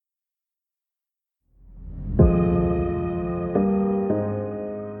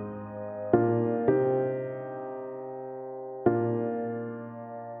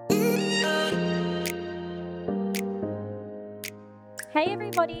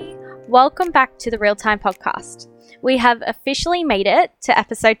everybody. Welcome back to the Real Time Podcast. We have officially made it to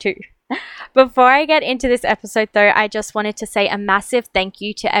episode 2. Before I get into this episode though, I just wanted to say a massive thank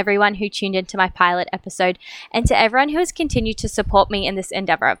you to everyone who tuned into my pilot episode and to everyone who has continued to support me in this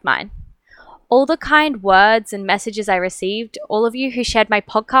endeavor of mine. All the kind words and messages I received, all of you who shared my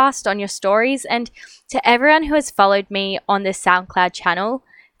podcast on your stories, and to everyone who has followed me on this SoundCloud channel,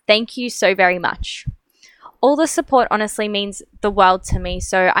 thank you so very much. All the support honestly means the world to me,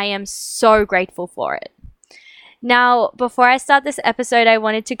 so I am so grateful for it. Now, before I start this episode, I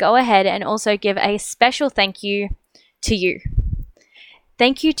wanted to go ahead and also give a special thank you to you.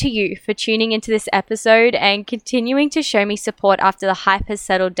 Thank you to you for tuning into this episode and continuing to show me support after the hype has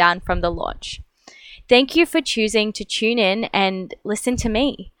settled down from the launch. Thank you for choosing to tune in and listen to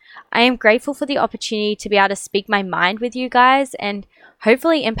me. I am grateful for the opportunity to be able to speak my mind with you guys and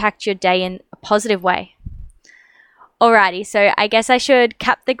hopefully impact your day in a positive way. Alrighty, so I guess I should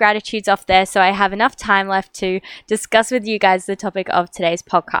cap the gratitudes off there so I have enough time left to discuss with you guys the topic of today's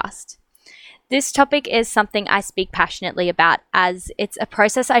podcast. This topic is something I speak passionately about as it's a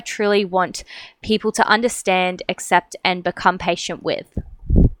process I truly want people to understand, accept, and become patient with.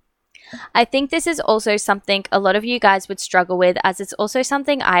 I think this is also something a lot of you guys would struggle with, as it's also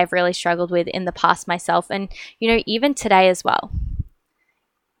something I've really struggled with in the past myself and, even today as well.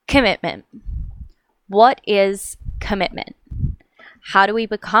 Commitment. What is commitment? How do we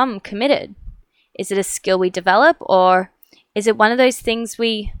become committed? Is it a skill we develop, or is it one of those things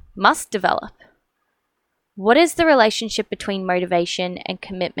we must develop? What is the relationship between motivation and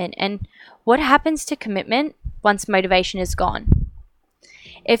commitment, and what happens to commitment once motivation is gone?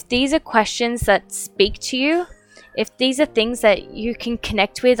 If these are questions that speak to you, if these are things that you can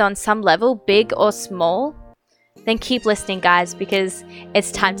connect with on some level, big or small, then keep listening, guys, because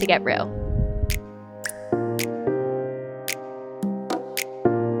it's time to get real.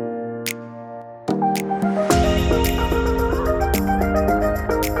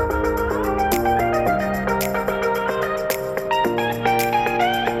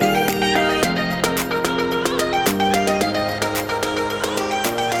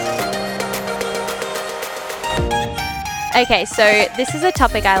 Okay, so this is a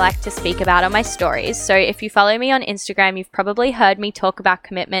topic I like to speak about on my stories. So if you follow me on Instagram, you've probably heard me talk about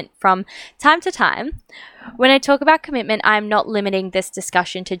commitment from time to time. When I talk about commitment, I'm not limiting this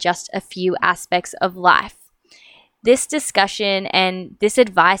discussion to just a few aspects of life. This discussion and this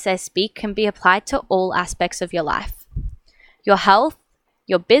advice I speak can be applied to all aspects of your life. Your health,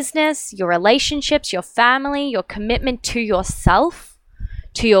 your business, your relationships, your family, your commitment to yourself,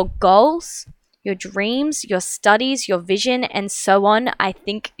 to your goals, your dreams, your studies, your vision, and so on. I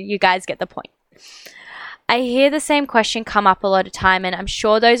think you guys get the point. I hear the same question come up a lot of time, and I'm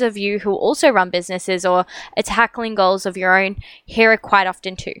sure those of you who also run businesses or are tackling goals of your own hear it quite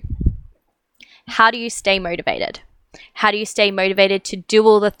often too. How do you stay motivated? How do you stay motivated to do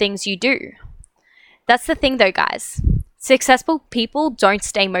all the things you do? That's the thing though, guys. Successful people don't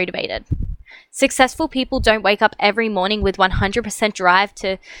stay motivated. Successful people don't wake up every morning with 100% drive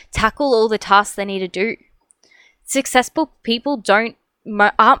to tackle all the tasks they need to do. Successful people aren't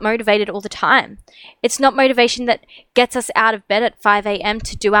motivated all the time. It's not motivation that gets us out of bed at 5 a.m.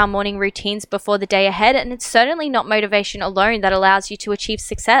 to do our morning routines before the day ahead, and it's certainly not motivation alone that allows you to achieve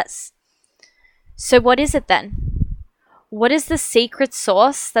success. So what is it then? What is the secret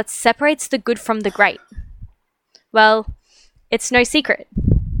sauce that separates the good from the great? Well, it's no secret.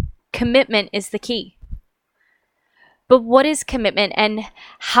 Commitment is the key. But what is commitment, and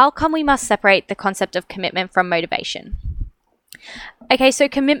how come we must separate the concept of commitment from motivation? Okay, so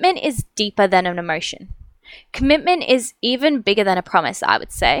commitment is deeper than an emotion. Commitment is even bigger than a promise, I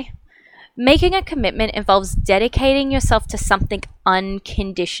would say. Making a commitment involves dedicating yourself to something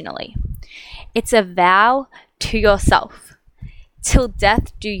unconditionally. It's a vow to yourself. Till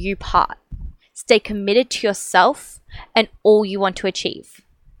death do you part. Stay committed to yourself and all you want to achieve.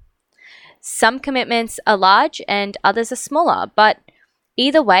 Some commitments are large and others are smaller, but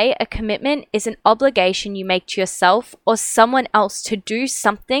either way, a commitment is an obligation you make to yourself or someone else to do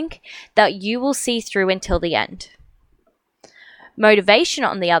something that you will see through until the end. Motivation,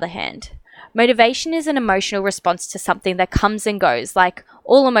 on the other hand, motivation is an emotional response to something that comes and goes, like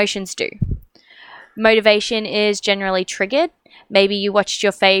all emotions do. Motivation is generally triggered. Maybe you watched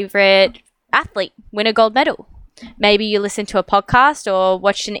your favorite athlete win a gold medal. Maybe you listened to a podcast or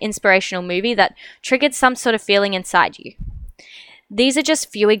watched an inspirational movie that triggered some sort of feeling inside you. These are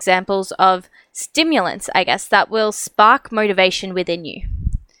just few examples of stimulants, I guess, that will spark motivation within you.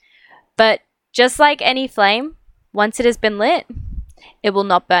 But just like any flame, once it has been lit, it will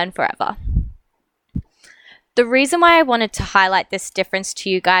not burn forever. The The reason why I wanted to highlight this difference to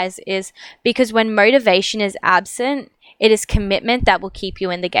you guys is because when motivation is absent, it is commitment that will keep you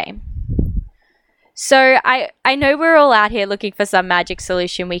in the game. So I know we're all out here looking for some magic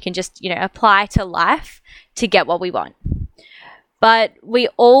solution we can just, apply to life to get what we want. But we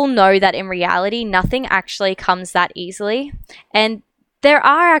all know that in reality, nothing actually comes that easily. And there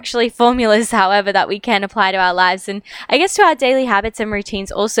are actually formulas, however, that we can apply to our lives and I guess to our daily habits and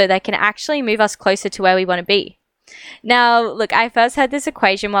routines also that can actually move us closer to where we want to be. Now, look, I first heard this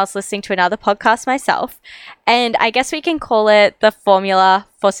equation whilst listening to another podcast myself, and I guess we can call it the formula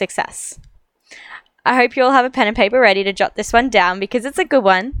for success. I hope you all have a pen and paper ready to jot this one down because it's a good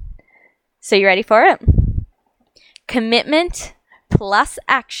one. So you ready for it? Commitment plus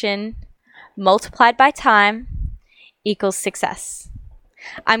action multiplied by time equals success.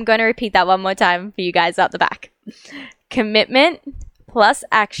 I'm going to repeat that one more time for you guys out the back. Commitment plus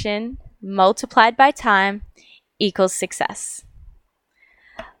action multiplied by time equals success.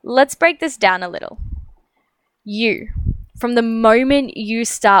 Let's break this down a little. You, from the moment you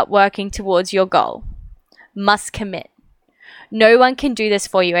start working towards your goal, must commit. No one can do this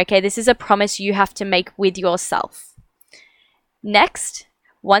for you, okay? This is a promise you have to make with yourself. Next,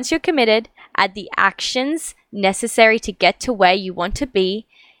 once you're committed, add the actions necessary to get to where you want to be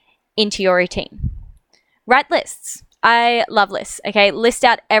into your routine. Write lists. I love lists, okay? List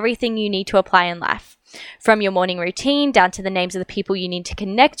out everything you need to apply in life, from your morning routine down to the names of the people you need to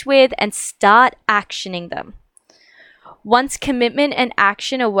connect with, and start actioning them. Once commitment and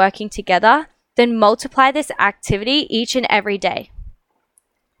action are working together, then multiply this activity each and every day.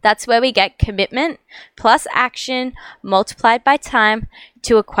 That's where we get commitment plus action multiplied by time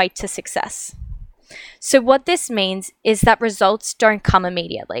to equate to success. So what this means is that results don't come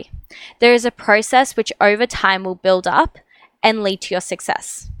immediately. There is a process which over time will build up and lead to your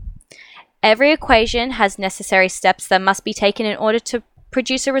success. Every equation has necessary steps that must be taken in order to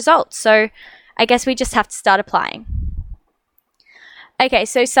produce a result. So I guess we just have to start applying. Okay,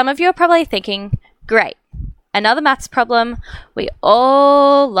 so some of you are probably thinking, great, another maths problem. We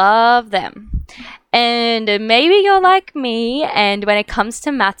all love them. And maybe you're like me, and when it comes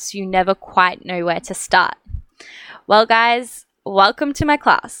to maths, you never quite know where to start. Well, guys, welcome to my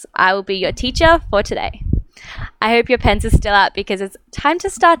class. I will be your teacher for today. I hope your pens are still out because it's time to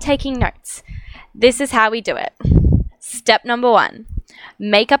start taking notes. This is how we do it. Step number 1.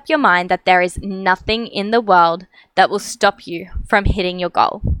 Make up your mind that there is nothing in the world that will stop you from hitting your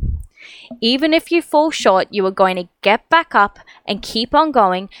goal. Even if you fall short, you are going to get back up and keep on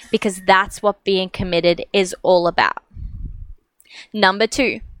going because that's what being committed is all about. Number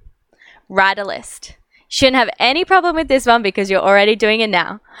 2, write a list. Shouldn't have any problem with this one because you're already doing it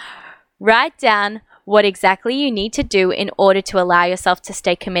now. Write down what exactly you need to do in order to allow yourself to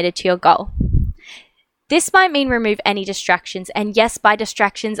stay committed to your goal. This might mean remove any distractions, and yes, by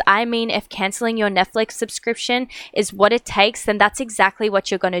distractions, I mean if canceling your Netflix subscription is what it takes, then that's exactly what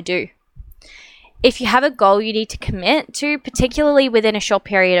you're going to do. If you have a goal you need to commit to, particularly within a short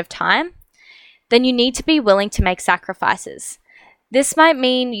period of time, then you need to be willing to make sacrifices. This might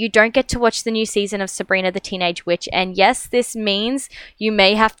mean you don't get to watch the new season of Sabrina the Teenage Witch, and yes, this means you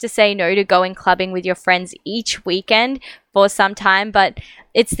may have to say no to going clubbing with your friends each weekend for some time, but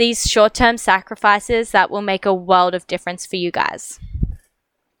it's these short-term sacrifices that will make a world of difference for you guys.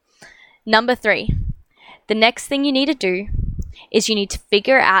 Number 3, the next thing you need to do is you need to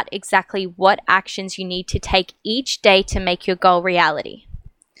figure out exactly what actions you need to take each day to make your goal reality.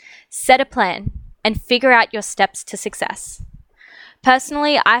 Set a plan and figure out your steps to success.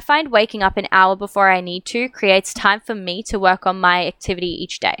 Personally, I find waking up an hour before I need to creates time for me to work on my activity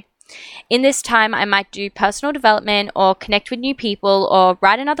each day. In this time, I might do personal development or connect with new people or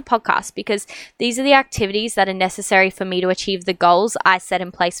write another podcast because these are the activities that are necessary for me to achieve the goals I set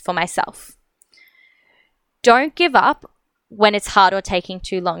in place for myself. Don't give up when it's hard or taking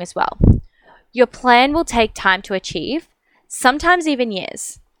too long as well. Your plan will take time to achieve, sometimes even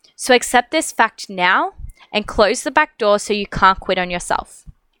years. So accept this fact now and close the back door so you can't quit on yourself.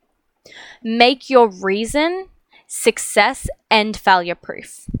 Make your reason success and failure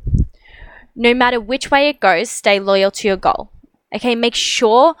proof. No matter which way it goes, stay loyal to your goal. Okay, make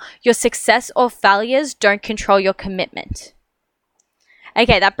sure your success or failures don't control your commitment.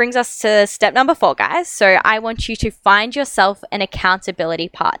 Okay, that brings us to step number 4, guys. So I want you to find yourself an accountability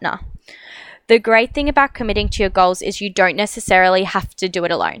partner. The great thing about committing to your goals is you don't necessarily have to do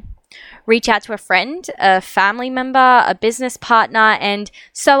it alone. Reach out to a friend, a family member, a business partner, and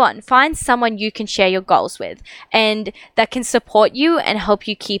so on. Find someone you can share your goals with and that can support you and help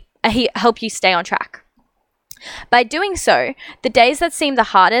you stay on track. By doing so, the days that seem the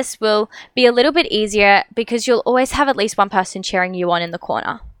hardest will be a little bit easier because you'll always have at least one person cheering you on in the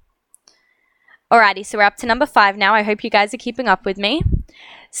corner. Alrighty, so we're up to number 5 now. I hope you guys are keeping up with me.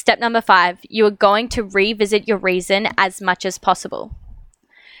 Step number 5, you are going to revisit your reason as much as possible.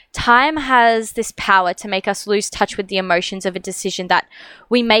 Time has this power to make us lose touch with the emotions of a decision that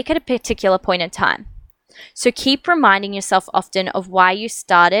we make at a particular point in time. So keep reminding yourself often of why you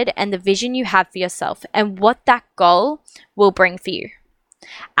started and the vision you have for yourself and what that goal will bring for you.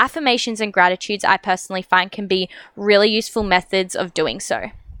 Affirmations and gratitudes, I personally find, can be really useful methods of doing so.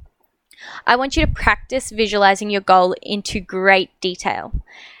 I want you to practice visualizing your goal into great detail.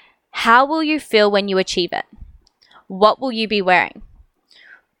 How will you feel when you achieve it? What will you be wearing?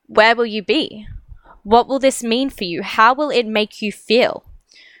 Where will you be? What will this mean for you? How will it make you feel?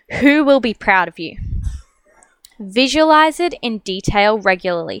 Who will be proud of you? Visualize it in detail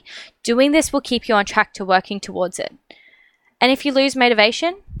regularly. Doing this will keep you on track to working towards it. And if you lose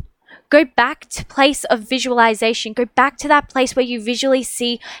motivation, go back to place of visualization. Go back to that place where you visually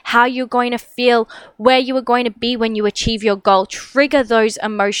see how you're going to feel, where you are going to be when you achieve your goal. Trigger those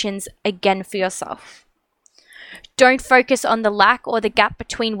emotions again for yourself. Don't focus on the lack or the gap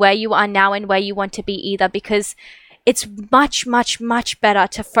between where you are now and where you want to be either, because it's much, much, much better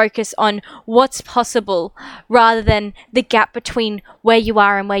to focus on what's possible rather than the gap between where you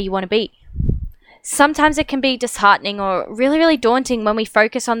are and where you want to be. Sometimes it can be disheartening or really, really daunting when we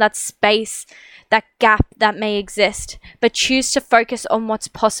focus on that space, that gap that may exist, but choose to focus on what's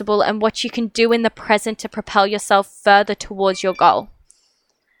possible and what you can do in the present to propel yourself further towards your goal.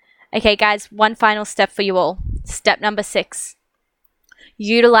 Okay, guys, one final step for you all. Step number 6.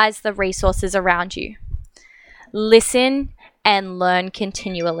 Utilize the resources around you. Listen and learn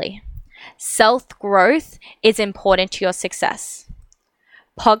continually. Self-growth is important to your success.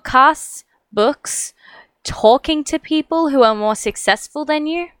 Podcasts, books, talking to people who are more successful than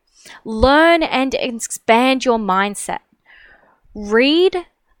you. Learn and expand your mindset. Read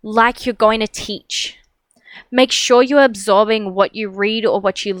like you're going to teach. Make sure you're absorbing what you read or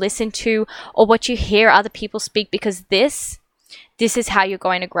what you listen to or what you hear other people speak, because this is how you're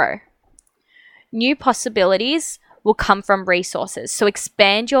going to grow. New possibilities will come from resources, so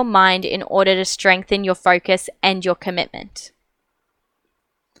expand your mind in order to strengthen your focus and your commitment.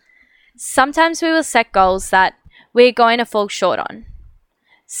 Sometimes we will set goals that we're going to fall short on.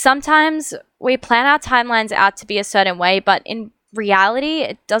 Sometimes we plan our timelines out to be a certain way, but in reality,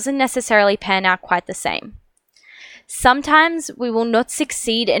 it doesn't necessarily pan out quite the same. Sometimes we will not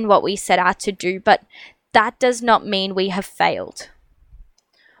succeed in what we set out to do, but that does not mean we have failed.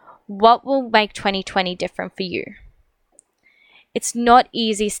 What will make 2020 different for you? It's not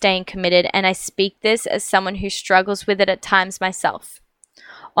easy staying committed, and I speak this as someone who struggles with it at times myself.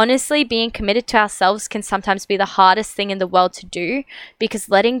 Honestly, being committed to ourselves can sometimes be the hardest thing in the world to do, because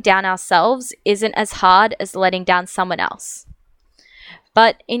letting down ourselves isn't as hard as letting down someone else.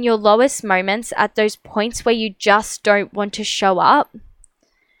 But in your lowest moments, at those points where you just don't want to show up,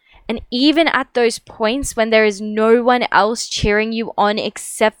 and even at those points when there is no one else cheering you on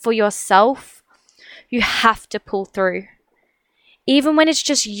except for yourself, you have to pull through. Even when it's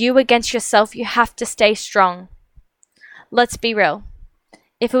just you against yourself, you have to stay strong. Let's be real.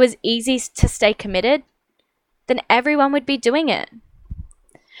 If it was easy to stay committed, then everyone would be doing it.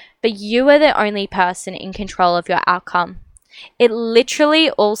 But you are the only person in control of your outcome. It literally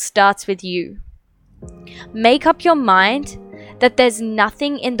all starts with you. Make up your mind that there's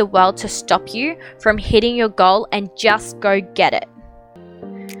nothing in the world to stop you from hitting your goal, and just go get it.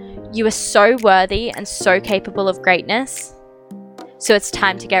 You are so worthy and so capable of greatness. So it's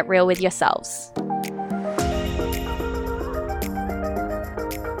time to get real with yourselves.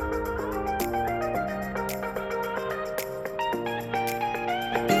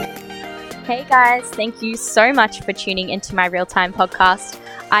 Hey guys, thank you so much for tuning into my real-time podcast.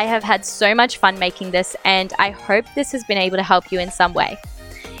 I have had so much fun making this, and I hope this has been able to help you in some way.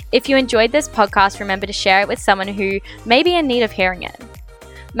 If you enjoyed this podcast, remember to share it with someone who may be in need of hearing it.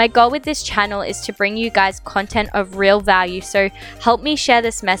 My goal with this channel is to bring you guys content of real value, so help me share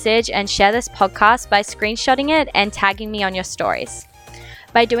this message and share this podcast by screenshotting it and tagging me on your stories.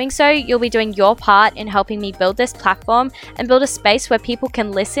 By doing so, you'll be doing your part in helping me build this platform and build a space where people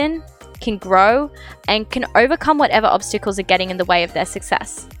can listen, can grow, and can overcome whatever obstacles are getting in the way of their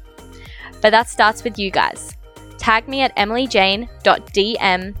success. But that starts with you guys. Tag me at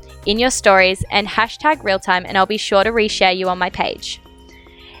emilyjane.dm in your stories and hashtag realtime, and I'll be sure to reshare you on my page.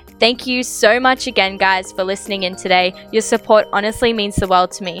 Thank you so much again, guys, for listening in today. Your support honestly means the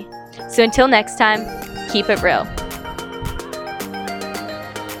world to me. So until next time, keep it real.